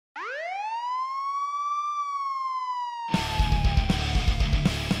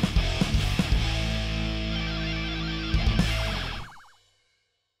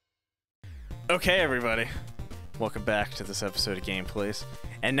Okay, everybody. Welcome back to this episode of Gameplays.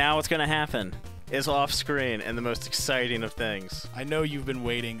 And now what's going to happen is off-screen and the most exciting of things. I know you've been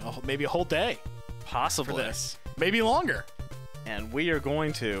waiting maybe a whole day Possibly. for this. Maybe longer. And we are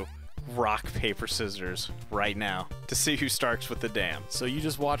going to rock, paper, scissors right now to see who starts with the dam. So you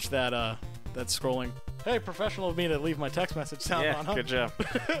just watched that that scrolling, hey, professional of me to leave my text message sound on, huh? Good job.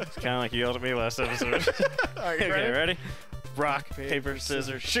 It's kind of like you yelled at me last episode. Are you Okay, ready? Rock, paper,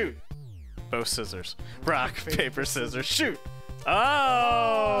 scissors, shoot. Both scissors. Rock, paper, scissors, shoot.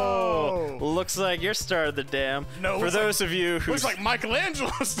 Oh! Looks like you're starting the dam. No, for those of you who looks like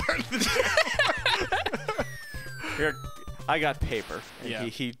Michelangelo started the dam. I got paper. And Yeah.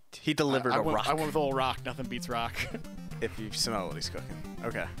 He delivered a rock. I went with a little rock. Nothing beats rock. If you smell what he's cooking.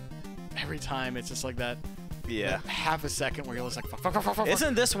 Okay. Every time it's just like that. Yeah. That half a second where you're just like fuck, fuck, fuck, fuck, fuck.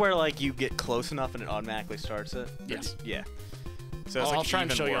 Isn't this where like you get close enough and it automatically starts it? Yes. Yeah. So it's I'll like try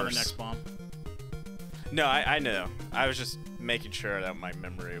and even show you on the worse. next bomb. No, I know. I was just making sure that my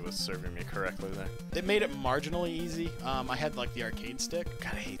memory was serving me correctly there. It made it marginally easy. I had like the arcade stick,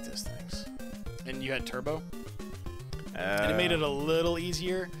 God, I hate those things. and you had turbo, and it made it a little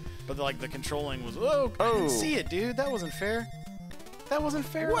easier. But like the controlling was, I didn't see it, dude. That wasn't fair. That wasn't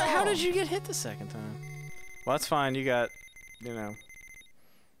fair. What? At How all. did you get hit the second time? Well, that's fine. You got, you know.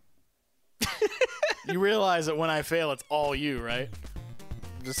 You realize that when I fail, it's all you, right?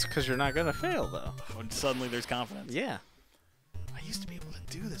 Just because you're not gonna fail, though. When suddenly there's confidence. Yeah. I used to be able to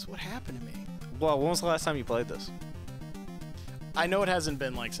do this. What happened to me? Well, when was the last time you played this? I know it hasn't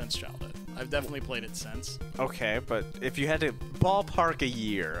been like since childhood. I've definitely played it since. Okay, but if you had to ballpark a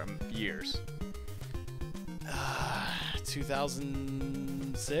year, years.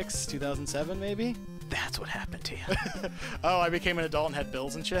 2006, 2007, maybe? That's what happened to you. Oh, I became an adult and had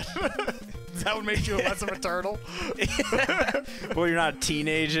bills and shit? Is that what made you less of a turtle? Well, you're not a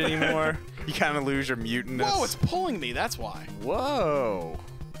teenage anymore. You kind of lose your mutantness. Whoa, it's pulling me. That's why. Whoa.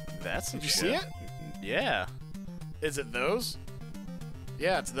 That's Did you see it? Yeah. Is it those?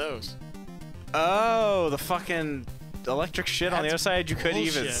 Yeah, it's those. Oh, the fucking electric shit on the other That's side you couldn't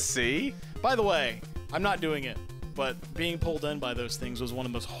even bullshit. see? By the way, I'm not doing it, but being pulled in by those things was one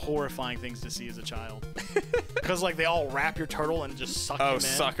of the most horrifying things to see as a child. Because, like, they all wrap your turtle and just suck him in. Oh,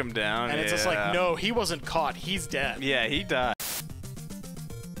 suck him down. And it's just like, no, he wasn't caught. He's dead. Yeah, he died.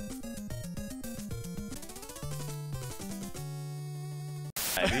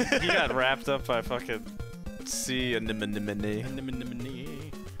 he got wrapped up by fucking sea anemone.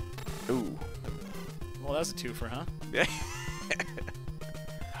 Ooh. Well, that's a twofer, huh? Yeah.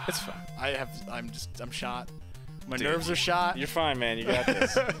 It's fine. I'm shot. My Dude, nerves are shot. You're fine, man. You got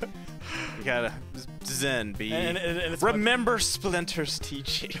this. You gotta zen, B. And it's Remember Splinter's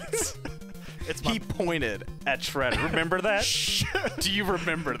teachings. He pointed at Shredder. Remember that? Shh. Do you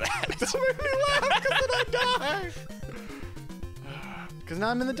remember that? Don't make me laugh, because then I die. Because now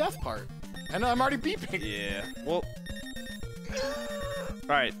I'm in the death part. And I'm already beeping. Yeah. Well. All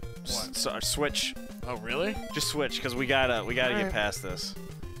right. What? So switch. Oh, really? Just switch, because we gotta get Alright. past this.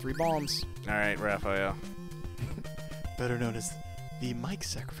 3 bombs. All right, Raphael. Better known as the Mike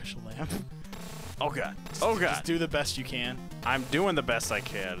sacrificial lamb. Oh god. Oh god. Just do the best you can. I'm doing the best I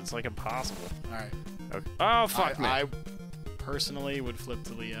can. It's like impossible. All right. Okay. Oh fuck me. I personally would flip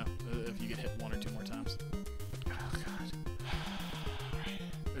to Leo if you get hit 1 or 2 more times. Oh god.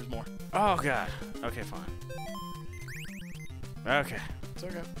 There's more. Oh god. Okay, fine. Okay. It's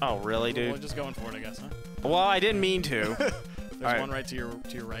okay. Oh really, We're dude? just going for it, I guess, huh? Well, I didn't mean to. There's Alright. one right to your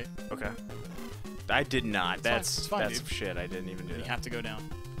right. Okay. I did not. It's fine. That's It's fine, that's dude. shit. I didn't even do You that. have to go down.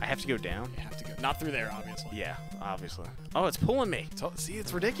 I have to go down. You have to go. Not through there, obviously. Yeah, obviously. Oh, it's pulling me. See,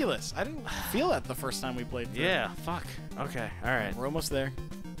 it's ridiculous. I didn't feel that the first time we played through. Yeah. Fuck. Okay. All right. We're almost there.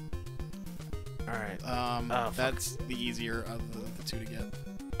 All right. Oh, fuck. That's the easier of the 2 to get.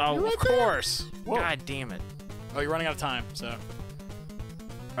 Oh, You're of right there. course. Whoa. God damn it. Oh, you're running out of time, so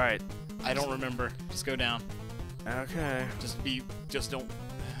All right. I don't remember. Just go down. Okay. Just don't.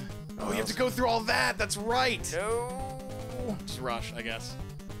 Oh, you have to go through all that. That's right. No. Just rush, I guess.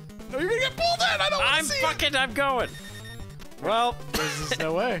 No, you're gonna get pulled in. I don't want to see it. I'm going. Well, There's just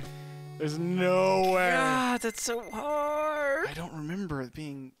no way. There's no way. God, that's so hard. I don't remember it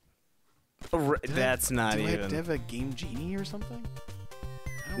being. That's not Do I even. have a Game Genie or something?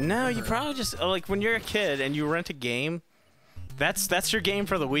 I don't No, you remember. probably just like when you're a kid and you rent a game. That's your game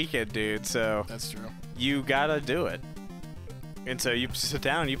for the weekend, dude. So That's true. you gotta do it. And so you sit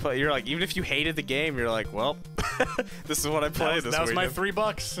down and you play. You're like, even if you hated the game, you're like, well, this is what I played this That was my weekend.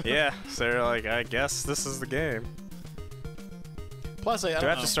 $3. Yeah. So you're like, I guess this is the game. Plus, I Do I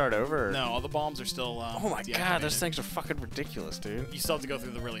have to start over? Or? No, all the bombs are still. Oh my god, those things are fucking ridiculous, dude. You still have to go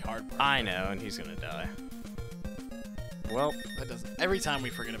through the really hard part. I know, and he's gonna die. Well, that does. Every time we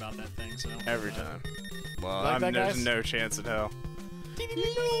forget about that thing, so. Every time. Well, like there's no chance in hell.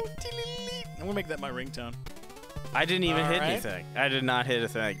 I'm gonna make that my ringtone. I didn't even hit anything. I did not hit a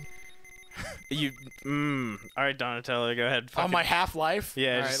thing. You. All right, Donatello, go ahead. On my half-life.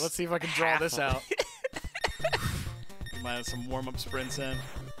 Yeah. All right, let's see if I can draw this out. Might have some warm-up sprints in.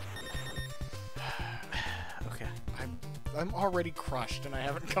 Okay. I'm already crushed, and I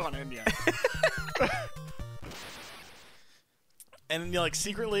haven't gone in yet. And you know, like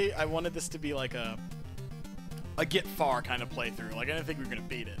secretly, I wanted this to be like a get far kind of playthrough. Like I didn't think we were gonna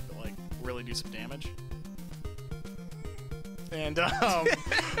beat it, but like really do some damage. And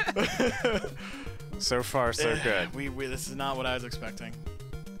so far, so good. This is not what I was expecting.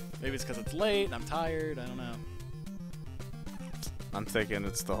 Maybe it's because it's late and I'm tired. I don't know. I'm thinking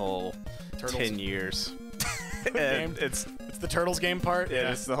it's the whole Turtles. 10 years. Game. It's the Turtles game part.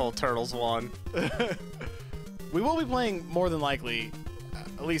 Yeah, it's the whole Turtles one. We will be playing more than likely.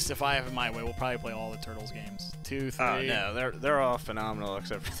 At least if I have it my way, we'll probably play all the Turtles games. 2, 3. Oh no, they're all phenomenal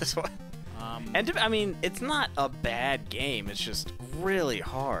except for this one. And I mean, it's not a bad game. It's just really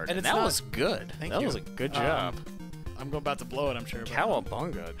hard. And that was good. That was a good job. I'm about to blow it, I'm sure.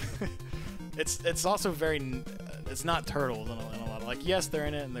 Cowabunga. It's also very. It's not Turtles in a lot. Like yes, they're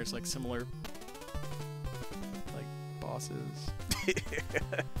in it, and there's like similar like bosses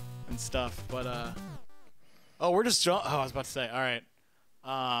and stuff. But oh, we're just I was about to say. All right.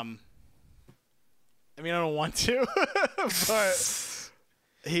 I mean, I don't want to, but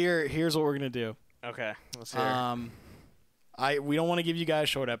here's what we're gonna do. Okay, let's hear. We don't want to give you guys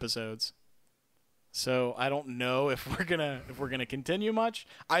short episodes, so I don't know if we're gonna continue much.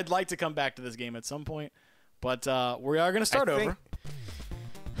 I'd like to come back to this game at some point, but we are gonna start over.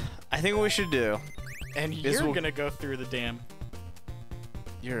 I think what we should do, and you're gonna go through the damn.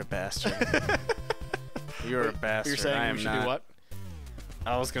 You're a bastard. You're a bastard. You're saying we should do what?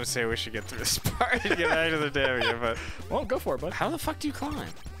 I was gonna say we should get through this part and get back to the damn game, but well, go for it, bud. How the fuck do you climb?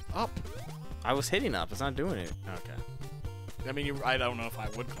 Up. I was hitting up. It's not doing it. Okay. I mean, I don't know if I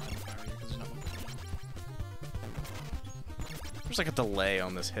would climb if I were you, because there's nothing. There's like a delay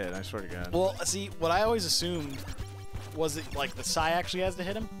on this hit. I swear to God. Well, see, what I always assumed was it like the Psy actually has to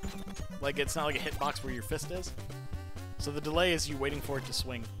hit him. Like it's not like a hitbox where your fist is. So the delay is you waiting for it to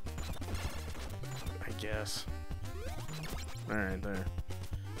swing. I guess. All right, there.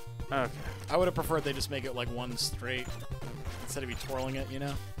 Okay. I would have preferred they just make it like one straight instead of you twirling it, you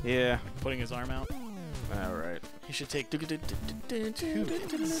know? Yeah. Like putting his arm out. All right. He should take 2 hits.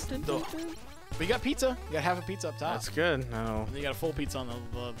 But you got pizza. You got half a pizza up top. That's good. No. And you got a full pizza on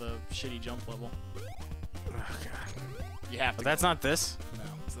the shitty jump level. Oh, God. You have to. But that's not this? No,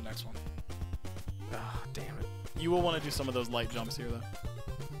 it's the next one. Oh, damn it. You will want to do some of those light jumps here, though.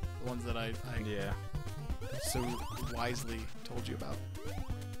 The ones that I yeah. so wisely told you about.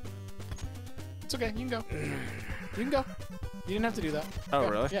 It's okay. You can go. You can go. You didn't have to do that. Oh,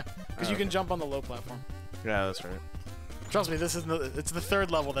 really? Yeah. Because you can jump on the low platform. Yeah, that's right. Trust me, it's the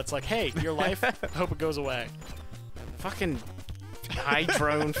third level that's like, hey, your life, I hope it goes away. Fucking high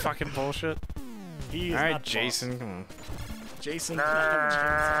drone fucking bullshit. He is all right, not Jason, come on. Jason.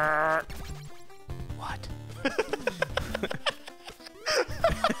 What?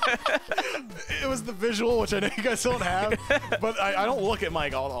 It was the visual, which I know you guys don't have, but I don't look at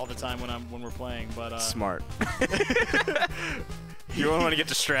Mike all the time when we're playing. But smart. You don't want to get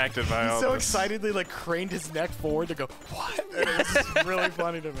distracted by all this. He so this. excitedly like craned his neck forward to go, what? And it was just really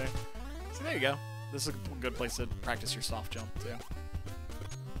funny to me. So there you go. This is a good place to practice your soft jump too.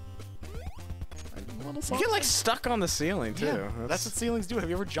 You get like stuck on the ceiling too. Yeah, that's what ceilings do. Have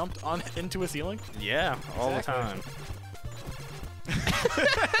you ever jumped into a ceiling? Yeah, all the time.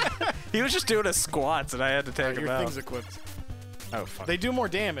 He was just doing a squats and I had to take him out. Your thing's equipped. Oh fuck. They do more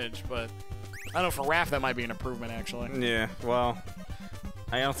damage, but I don't know, for Raph that might be an improvement actually. Yeah, well,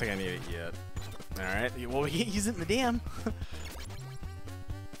 I don't think I need it yet. Alright. Well, he's in the dam.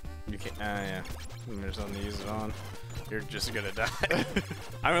 You can't, yeah. There's nothing to use it on. You're just gonna die.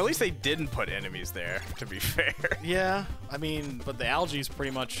 I mean, at least they didn't put enemies there, to be fair. Yeah, I mean, but the algae's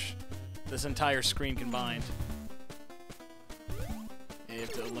pretty much this entire screen combined. Yeah, you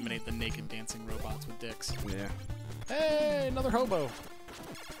have to eliminate the naked dancing robots with dicks. Yeah. Hey, another hobo.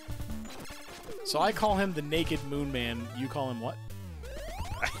 So I call him the Naked Moon Man. You call him what?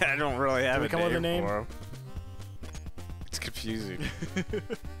 I don't really have a name for him. It's confusing.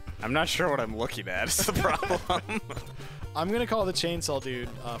 I'm not sure what I'm looking at. Is the problem. I'm gonna call the chainsaw dude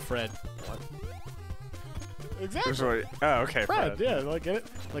Fred. Exactly. Oh, okay. Fred, yeah, like get it?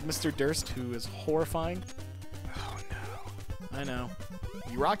 Like Mr. Durst, who is horrifying. Oh no. I know.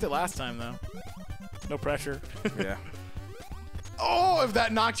 You rocked it last time though. No pressure. Yeah. Oh, if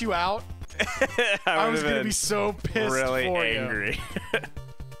that knocked you out, I was gonna be so pissed really for angry.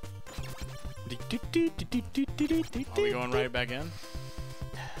 Are we going right back in?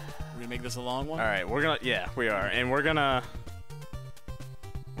 We're gonna make this a long one. All right, we are, and we're gonna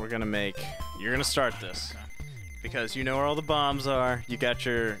make. You're gonna start this because you know where all the bombs are. You got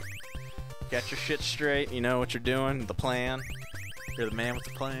your shit straight. You know what you're doing. The plan. You're the man with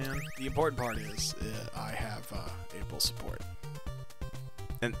the plan. The important part is I have April support.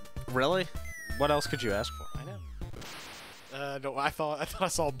 And really, what else could you ask for? I know. No, I thought I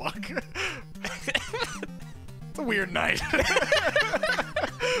saw a bug. It's a weird night.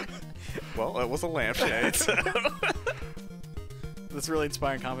 Well, it was a lampshade. So. That's really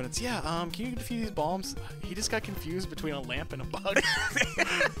inspiring confidence. Yeah. Can you defuse these bombs? He just got confused between a lamp and a bug.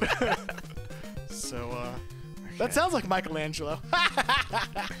 So that sounds like Michelangelo.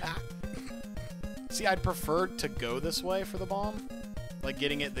 See, I'd prefer to go this way for the bomb, like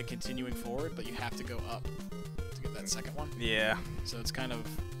getting it, the continuing forward, but you have to go up to get that second one. Yeah. So it's kind of.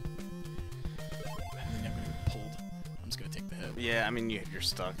 I'm gonna get pulled. I'm just gonna take the hit. Yeah, I mean you're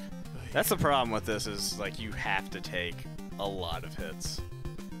stuck. That's the problem with this is like you have to take a lot of hits.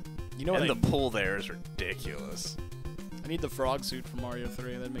 You know what? And the pull there is ridiculous. I need the frog suit from Mario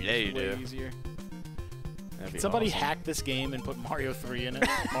 3. That'd make it way easier. Can somebody hack this game and put Mario 3 in it?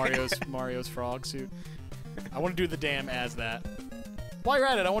 Mario's frog suit. I want to do the dam as that. While you're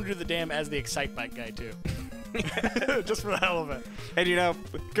at it, I want to do the dam as the Excite Bike guy too. Just for the hell of it. And you know,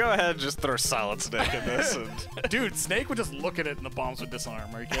 go ahead and just throw Solid Snake in this. And dude, Snake would just look at it and the bombs would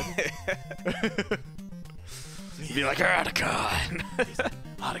disarm. Are you kidding? You'd be like, Otacon.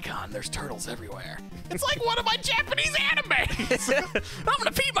 Otacon, there's turtles everywhere. It's like one of my Japanese animes. I'm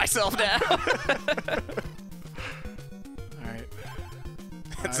gonna pee myself now. Alright.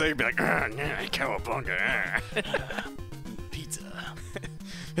 And so you'd be like, yeah, cowabunga. Pizza.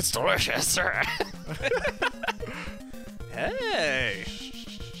 It's delicious, sir. Hey.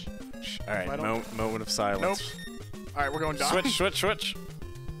 All right, moment of silence. Nope. All right, we're going Don. Switch.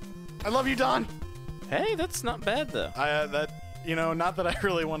 I love you, Don. Hey, that's not bad though. Not that I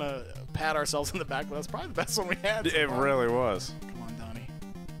really want to pat ourselves in the back, but that's probably the best one we had. It really was. Come on, Donnie.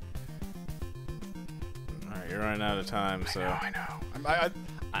 All right, you're running out of time, so. I know.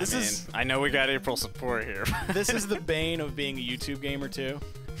 I know we got April support here. This is the bane of being a YouTube gamer too.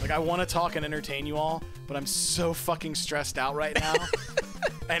 Like I want to talk and entertain you all, but I'm so fucking stressed out right now,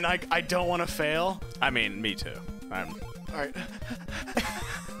 and I don't want to fail. I mean, me too. All right.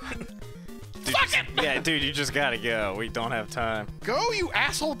 Fuck it! Yeah, dude, you just gotta go. We don't have time. Go, you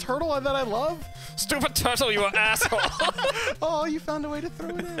asshole turtle that I love. Stupid turtle, you asshole. Oh, you found a way to throw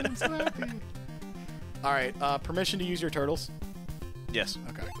it in. I'm so happy. All right, permission to use your turtles. Yes.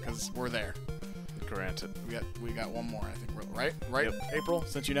 Okay, because we're there. Granted. We got one more. I think we're right. Yep. April,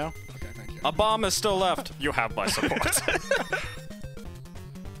 since you know. Okay, thank you. A bomb is still left. You have my support.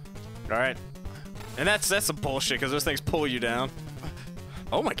 All right. And that's some bullshit because those things pull you down.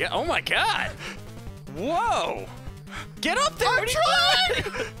 Oh my god! Oh my god! Whoa! Get up there! I'm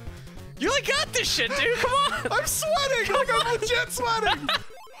trying! You like got this shit, dude. Come on! I'm sweating. I'm legit sweating.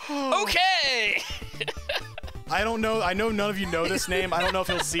 Okay. I don't know. I know none of you know this name. I don't know if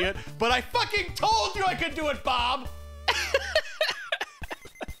he'll see it, but I fucking told you I could do it, Bob.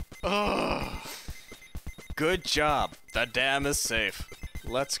 Good job. The dam is safe.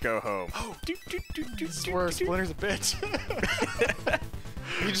 Let's go home. Oh, this is where Splinter's a bitch.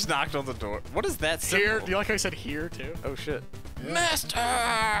 You just knocked on the door. What is that symbol? Here. Do you like how I said here too? Oh shit. Yeah.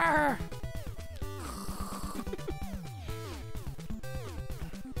 Master.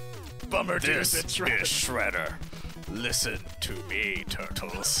 Bummer, this is Shredder. Listen to me,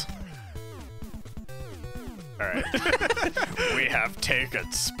 turtles. Alright. We have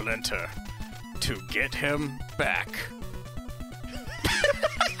taken Splinter to get him back.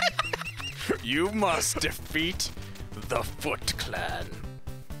 You must defeat the Foot Clan.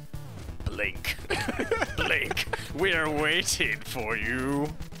 Blink. Blink. We're waiting for you.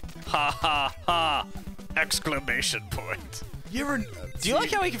 Ha ha ha. Exclamation point. You ever... Do you like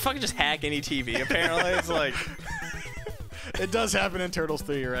how we can fucking just hack any TV? Apparently, it's like... It does happen in Turtles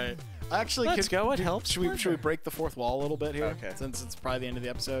 3, you're right. Actually, let's go. It helps. Should we break the fourth wall a little bit here? Okay. Since it's probably the end of the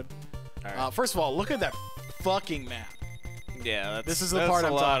episode. All right. First of all, look at that fucking map. Yeah, this is the part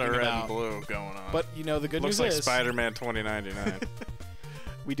I'm talking about. A lot of red and blue going on. But you know the good news is, looks like Spider-Man 2099.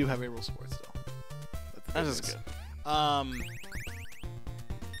 We do have April support still. That is good. Oh.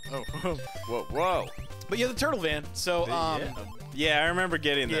 Whoa. But yeah, the turtle van. So yeah, I remember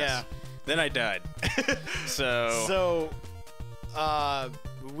getting this. Yeah. Then I died. So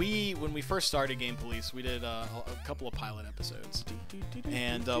when we first started Game Police, we did a couple of pilot episodes,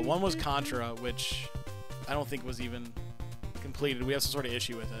 and one was Contra, which I don't think was even completed. We have some sort of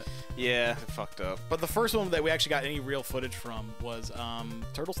issue with it. Yeah, it fucked up. But the first one that we actually got any real footage from was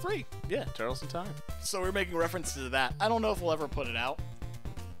Turtles 3. Yeah, Turtles in Time. So we're making reference to that. I don't know if we'll ever put it out.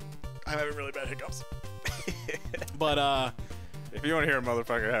 I'm having really bad hiccups. But if you want to hear a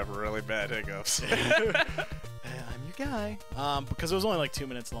motherfucker have really bad hiccups, I'm your guy. Because it was only like 2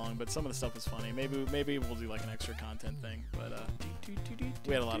 minutes long, but some of the stuff was funny. Maybe we'll do like an extra content thing. But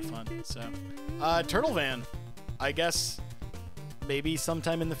we had a lot of fun. So Turtle Van, I guess maybe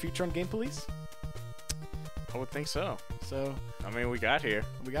sometime in the future on Game Police. I would think so. So I mean, we got here,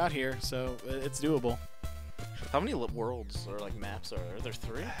 so it's doable. How many worlds or like maps are there?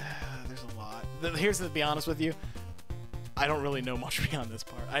 3? There's a lot. Here's to be honest with you, I don't really know much beyond this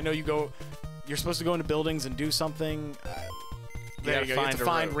part. I know you're supposed to go into buildings and do something. There you go. You have to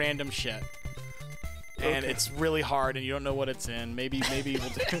find random shit, and it's really hard, and you don't know what it's in. Maybe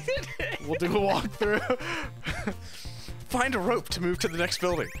we'll do a walkthrough. Find a rope to move to the next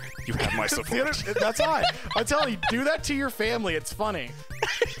building. You have my support. That's fine. I'm telling you, do that to your family. It's funny.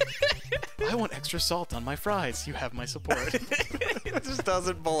 I want extra salt on my fries. You have my support. It just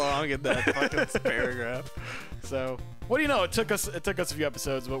doesn't belong in that fucking paragraph. So, what do you know? It took us a few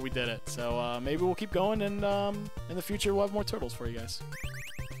episodes, but we did it. So maybe we'll keep going, and in the future we'll have more turtles for you guys.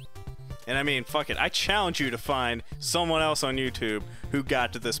 And I mean, fuck it. I challenge you to find someone else on YouTube who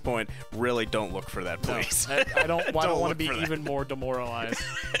got to this point. Really, don't look for that, please. No, I don't want to be even more demoralized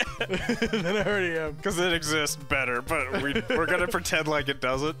than I already am. Because it exists better, but we're going to pretend like it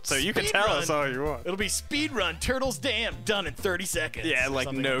doesn't. So you can tell us all you want. It'll be speedrun, Turtles Dam, done in 30 seconds. Yeah,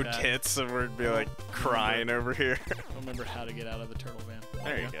 like no tits, and we'd be like crying over here. I don't remember how to get out of the turtle van.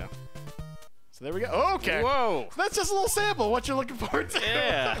 There you go. So there we go. Oh, okay. Whoa. That's just a little sample. What you're looking forward to.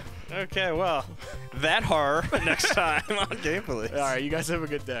 Yeah. Okay, well, that horror next time on Game Police. All right, you guys have a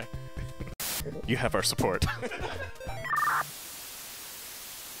good day. You have our support.